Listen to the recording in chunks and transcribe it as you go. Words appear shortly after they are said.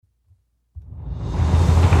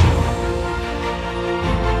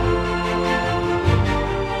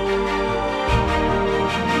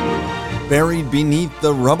Buried beneath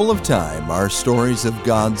the rubble of time are stories of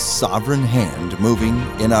God's sovereign hand moving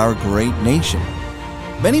in our great nation.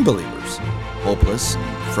 Many believers, hopeless,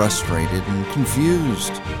 frustrated, and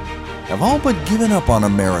confused, have all but given up on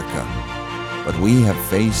America. But we have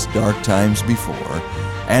faced dark times before,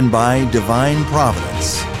 and by divine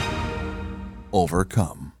providence,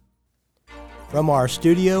 overcome. From our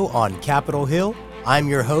studio on Capitol Hill, I'm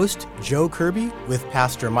your host, Joe Kirby, with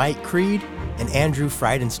Pastor Mike Creed and Andrew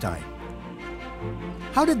Friedenstein.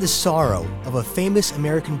 How did the sorrow of a famous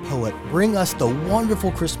American poet bring us the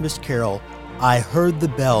wonderful Christmas carol, I Heard the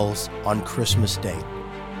Bells on Christmas Day?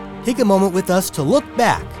 Take a moment with us to look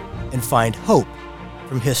back and find hope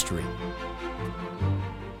from history.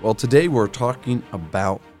 Well, today we're talking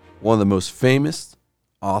about one of the most famous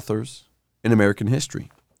authors in American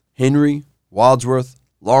history, Henry Wadsworth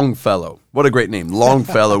Longfellow. What a great name,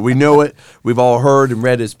 Longfellow. We know it. We've all heard and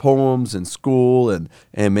read his poems in school, and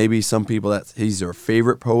maybe some people he's their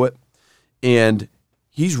favorite poet. And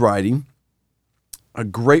he's writing a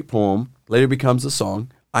great poem, later becomes a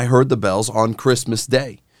song, I Heard the Bells on Christmas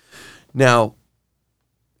Day. Now,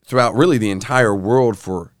 throughout really the entire world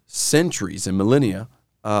for centuries and millennia,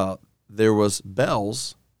 there was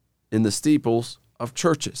bells in the steeples of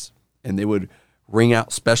churches, and they would ring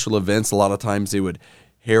out special events. A lot of times they would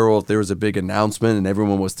herald if there was a big announcement and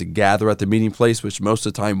everyone was to gather at the meeting place, which most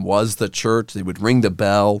of the time was the church. They would ring the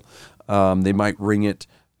bell. They might ring it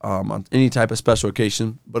on any type of special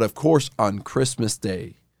occasion. But of course, on Christmas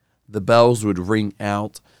Day, the bells would ring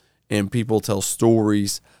out, and people tell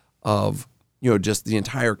stories of, just the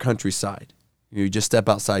entire countryside. You just step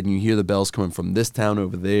outside and you hear the bells coming from this town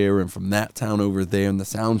over there and from that town over there, and the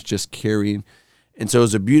sound's just carrying. And so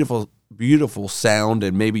it's a beautiful, beautiful sound,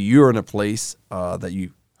 and maybe you're in a place that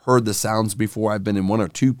you heard the sounds before. I've been in one or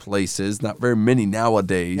two places, not very many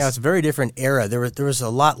nowadays. Yeah, it's a very different era. There was a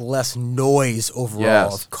lot less noise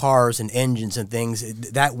overall of cars and engines and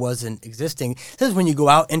things. That wasn't existing. This is when you go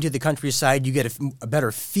out into the countryside, you get a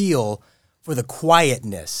better feel for the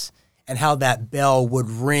quietness and how that bell would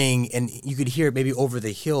ring, and you could hear it maybe over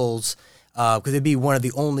the hills because it'd be one of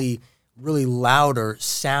the only really louder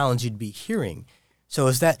sounds you'd be hearing. So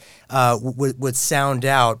as that would sound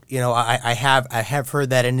out, I have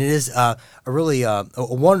heard that, and it is a really a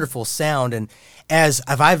wonderful sound. And as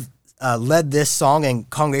I've led this song and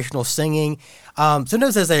congregational singing,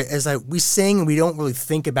 sometimes as we sing, we don't really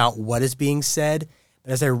think about what is being said.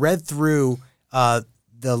 But as I read through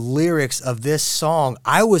the lyrics of this song,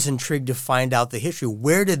 I was intrigued to find out the history.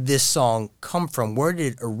 Where did this song come from? Where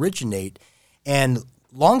did it originate? And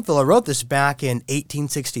Longfellow wrote this back in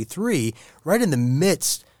 1863, right in the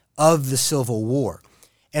midst of the Civil War.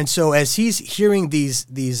 And so as he's hearing these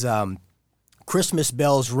Christmas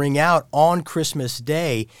bells ring out on Christmas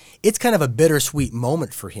Day, it's kind of a bittersweet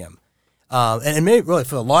moment for him. And maybe really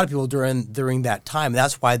for a lot of people during that time.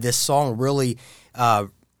 That's why this song really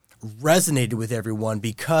resonated with everyone,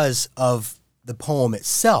 because of the poem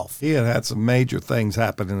itself. He had some major things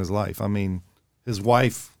happen in his life. I mean, his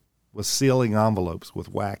wife was sealing envelopes with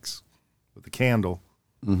wax, with a candle,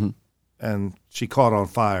 and she caught on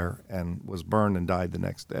fire and was burned and died the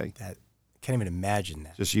next day. I can't even imagine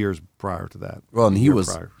that. Just years prior to that. Well, and he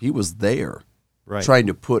was there, right, trying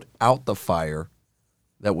to put out the fire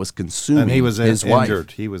that was consuming and he was his injured.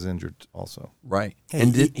 wife. He was injured also. Right. Hey,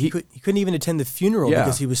 and he couldn't even attend the funeral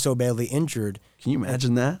because he was so badly injured. Can you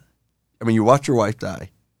imagine that? I mean, you watch your wife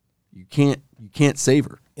die. You can't save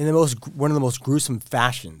her. In one of the most gruesome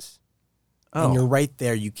fashions. Oh. And you're right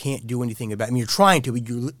there. You can't do anything about it. I mean, you're trying to, but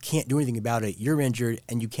you can't do anything about it. You're injured,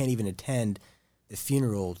 and you can't even attend the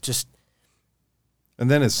funeral.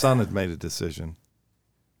 And then his son had made a decision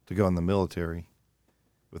to go in the military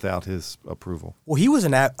without his approval. Well, he was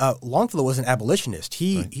Longfellow was an abolitionist.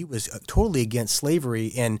 He was totally against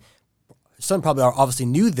slavery, and his son probably obviously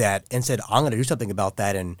knew that and said, I'm going to do something about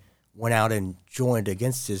that, and went out and joined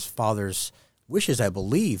against his father's wishes, I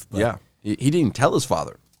believe. But yeah, he didn't tell his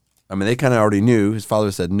father. I mean, they kind of already knew. His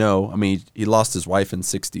father said no. I mean, he lost his wife in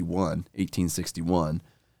 1861.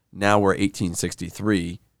 Now we're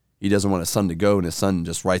 1863. He doesn't want his son to go, and his son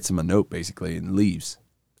just writes him a note, basically, and leaves.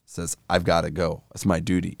 Says, I've got to go. That's my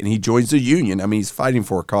duty. And he joins the Union. I mean, he's fighting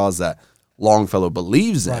for a cause that Longfellow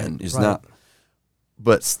believes in. He's not.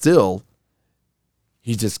 But still,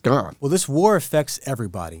 he's just gone. Well, this war affects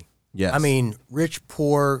everybody. Yes. I mean, rich,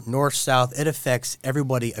 poor, north, south, it affects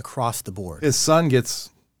everybody across the board. His son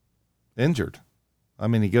gets injured. I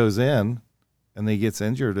mean, he goes in and he gets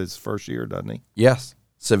injured his first year, doesn't he? Yes.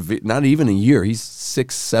 Not even a year. He's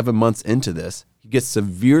 6-7 months into this. He gets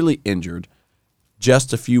severely injured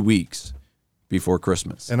just a few weeks before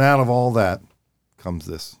Christmas. And out of all that comes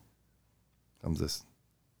this comes this.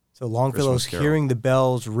 So Longfellow's hearing the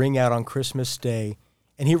bells ring out on Christmas Day,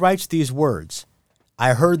 and he writes these words,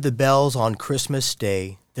 "I heard the bells on Christmas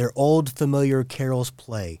Day, their old familiar carols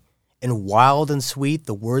play, and wild and sweet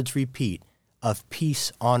the words repeat of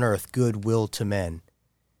peace on earth, goodwill to men.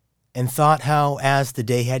 And thought how, as the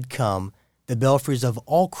day had come, the belfries of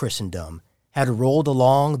all Christendom had rolled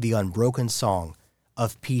along the unbroken song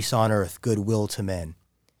of peace on earth, goodwill to men.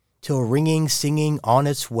 Till ringing, singing on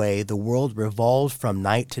its way, the world revolved from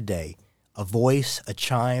night to day, a voice, a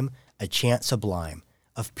chime, a chant sublime,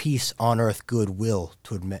 of peace on earth, goodwill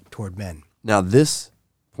toward men." Now this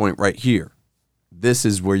point right here, this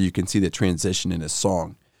is where you can see the transition in his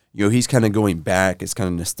song. You know, he's kind of going back. It's kind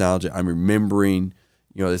of nostalgic. I'm remembering,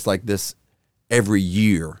 you know, it's like this every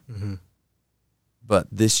year. Mm-hmm. But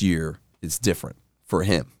this year, it's different for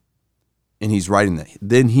him. And he's writing that.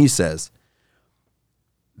 Then he says,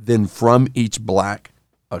 "Then from each black,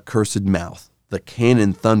 accursed mouth, the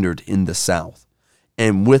cannon thundered in the south,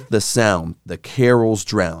 and with the sound, the carols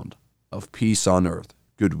drowned of peace on earth,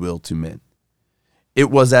 goodwill to men. It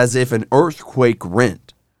was as if an earthquake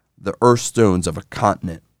rent the earth stones of a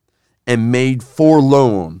continent, and made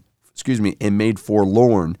forlorn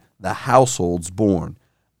the households born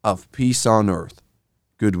of peace on earth,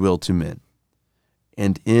 goodwill to men.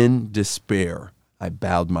 And in despair I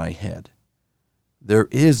bowed my head. There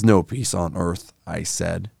is no peace on earth, I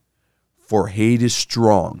said, for hate is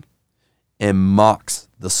strong and mocks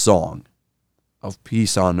the song of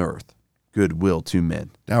peace on earth, goodwill to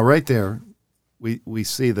men." Now, right there, we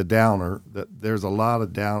see the downer, that there's a lot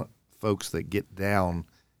of down folks that get down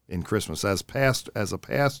in Christmas. As a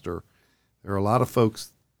pastor, there are a lot of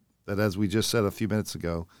folks that, as we just said a few minutes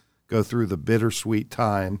ago, go through the bittersweet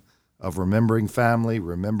time of remembering family,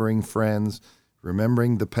 remembering friends,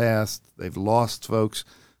 remembering the past. They've lost folks,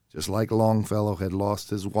 just like Longfellow had lost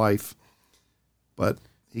his wife. But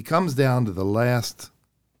he comes down to the last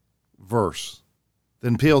verse.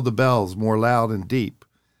 "Then pealed the bells more loud and deep.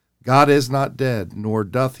 God is not dead, nor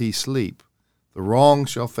doth he sleep. The wrong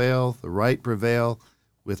shall fail, the right prevail,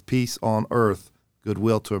 with peace on earth,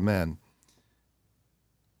 goodwill to men."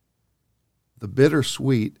 The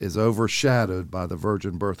bittersweet is overshadowed by the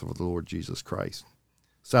virgin birth of the Lord Jesus Christ.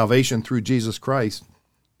 Salvation through Jesus Christ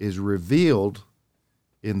is revealed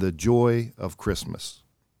in the joy of Christmas.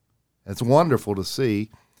 It's wonderful to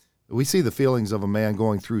see. We see the feelings of a man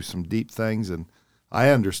going through some deep things, and I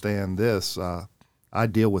understand this. I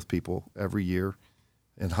deal with people every year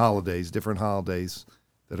in holidays, different holidays,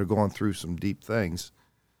 that are going through some deep things.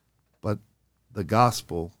 But the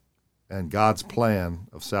gospel and God's plan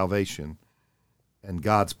of salvation and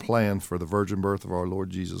God's plan for the virgin birth of our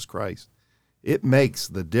Lord Jesus Christ, it makes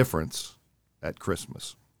the difference at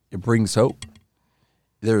Christmas. It brings hope.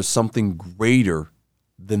 There's something greater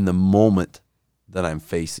than the moment that I'm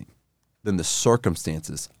facing, than the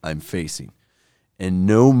circumstances I'm facing. And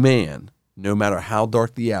no man, no matter how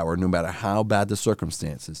dark the hour, no matter how bad the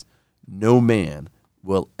circumstances, no man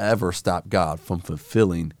will ever stop God from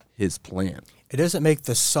fulfilling his plan. It doesn't make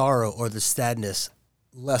the sorrow or the sadness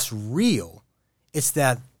less real. It's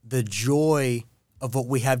that the joy of what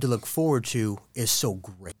we have to look forward to is so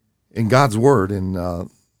great. In God's word, in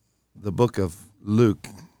the book of Luke,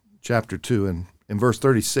 chapter 2, and in verse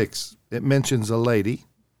 36, it mentions a lady.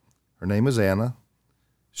 Her name is Anna.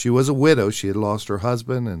 She was a widow. She had lost her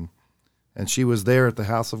husband, and she was there at the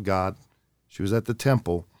house of God. She was at the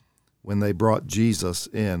temple when they brought Jesus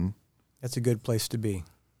in. That's a good place to be.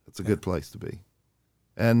 It's a good place to be.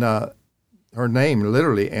 And her name,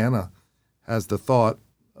 literally, Anna, has the thought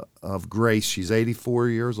of grace. She's 84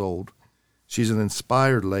 years old. She's an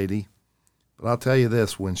inspired lady. But I'll tell you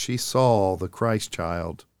this, when she saw the Christ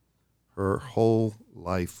child, her whole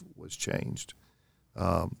life was changed.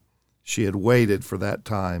 She had waited for that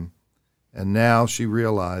time, and now she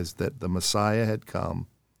realized that the Messiah had come,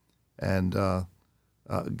 and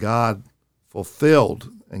God fulfilled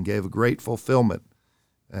and gave a great fulfillment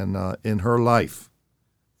and in her life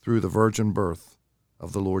through the virgin birth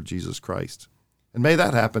of the Lord Jesus Christ. And may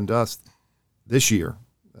that happen to us this year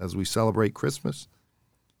as we celebrate Christmas.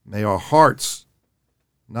 May our hearts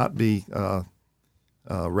not be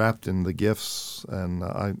wrapped in the gifts. And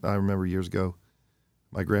I remember years ago,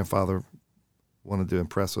 my grandfather wanted to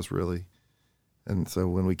impress us really. And so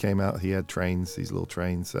when we came out, he had trains, these little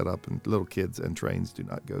trains set up, and little kids and trains do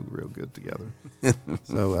not go real good together.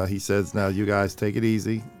 So he says, "Now you guys take it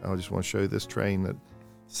easy. I just want to show you this train that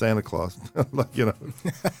Santa Claus," like, you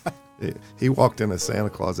know, he walked in a Santa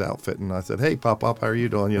Claus outfit, and I said, "Hey, Pop, how are you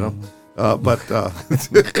doing?" You know, but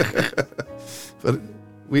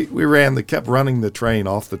we kept running the train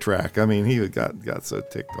off the track. I mean, he got so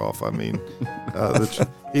ticked off. I mean,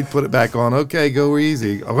 he'd put it back on. Okay, go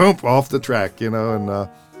easy. Off the track,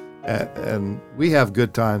 and we have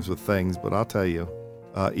good times with things, but I'll tell you,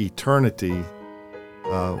 eternity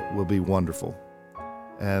will be wonderful.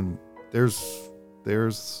 And there's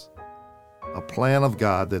a plan of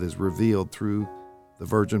God that is revealed through the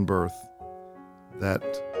virgin birth that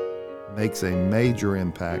makes a major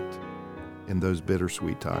impact in those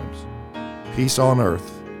bittersweet times. Peace on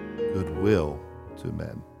earth, goodwill to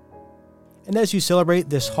men. And as you celebrate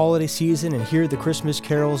this holiday season and hear the Christmas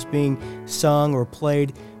carols being sung or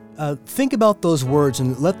played, think about those words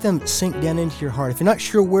and let them sink down into your heart. If you're not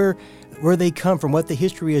sure where they come from, what the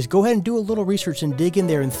history is, go ahead and do a little research and dig in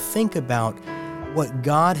there and think about what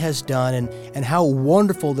God has done and how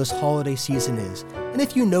wonderful this holiday season is. And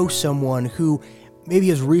if you know someone who maybe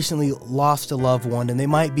has recently lost a loved one and they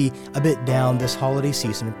might be a bit down this holiday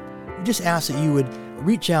season, we just ask that you would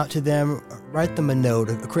reach out to them, write them a note,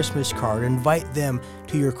 a Christmas card, invite them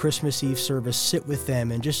to your Christmas Eve service, sit with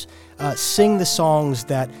them, and just sing the songs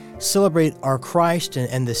that celebrate our Christ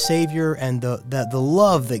and the Savior and the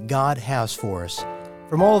love that God has for us.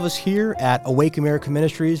 From all of us here at Awake America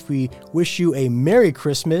Ministries, we wish you a Merry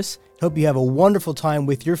Christmas. Hope you have a wonderful time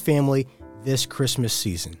with your family this Christmas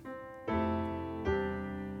season.